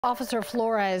Officer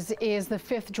Flores is the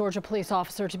fifth Georgia police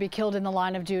officer to be killed in the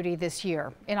line of duty this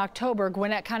year. In October,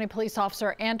 Gwinnett County police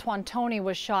officer Antoine Toney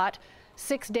was shot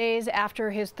 6 days after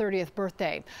his 30th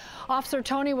birthday. Officer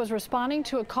Toney was responding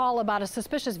to a call about a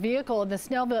suspicious vehicle in the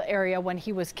Snellville area when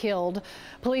he was killed.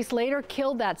 Police later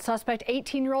killed that suspect,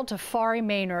 18-year-old Tafari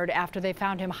Maynard, after they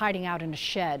found him hiding out in a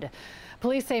shed.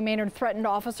 Police say Maynard threatened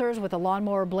officers with a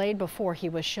lawnmower blade before he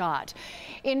was shot.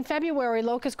 In February,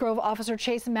 Locust Grove officer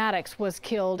Chase Maddox was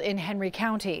killed in Henry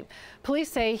County.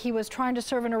 Police say he was trying to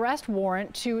serve an arrest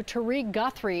warrant to Tariq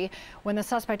Guthrie when the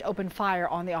suspect opened fire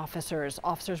on the officers.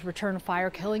 Officers returned fire,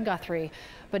 killing Guthrie,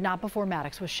 but not before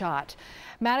Maddox was shot.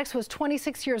 Maddox was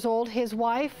 26 years old, his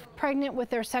wife pregnant with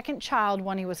their second child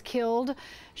when he was killed.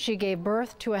 She gave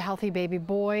birth to a healthy baby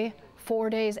boy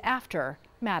 4 days after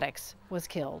Maddox was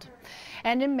killed.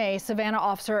 And in May, Savannah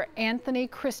officer Anthony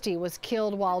Christie was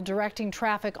killed while directing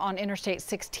traffic on Interstate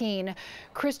 16.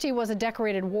 Christie was a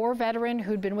decorated war veteran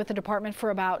who'd been with the department for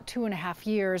about 2.5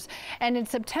 years. And in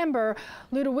September,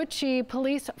 Ludowici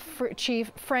Police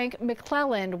Chief Frank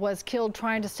McClelland was killed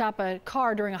trying to stop a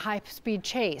car during a high-speed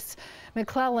chase.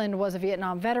 McClelland was a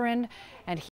Vietnam veteran, and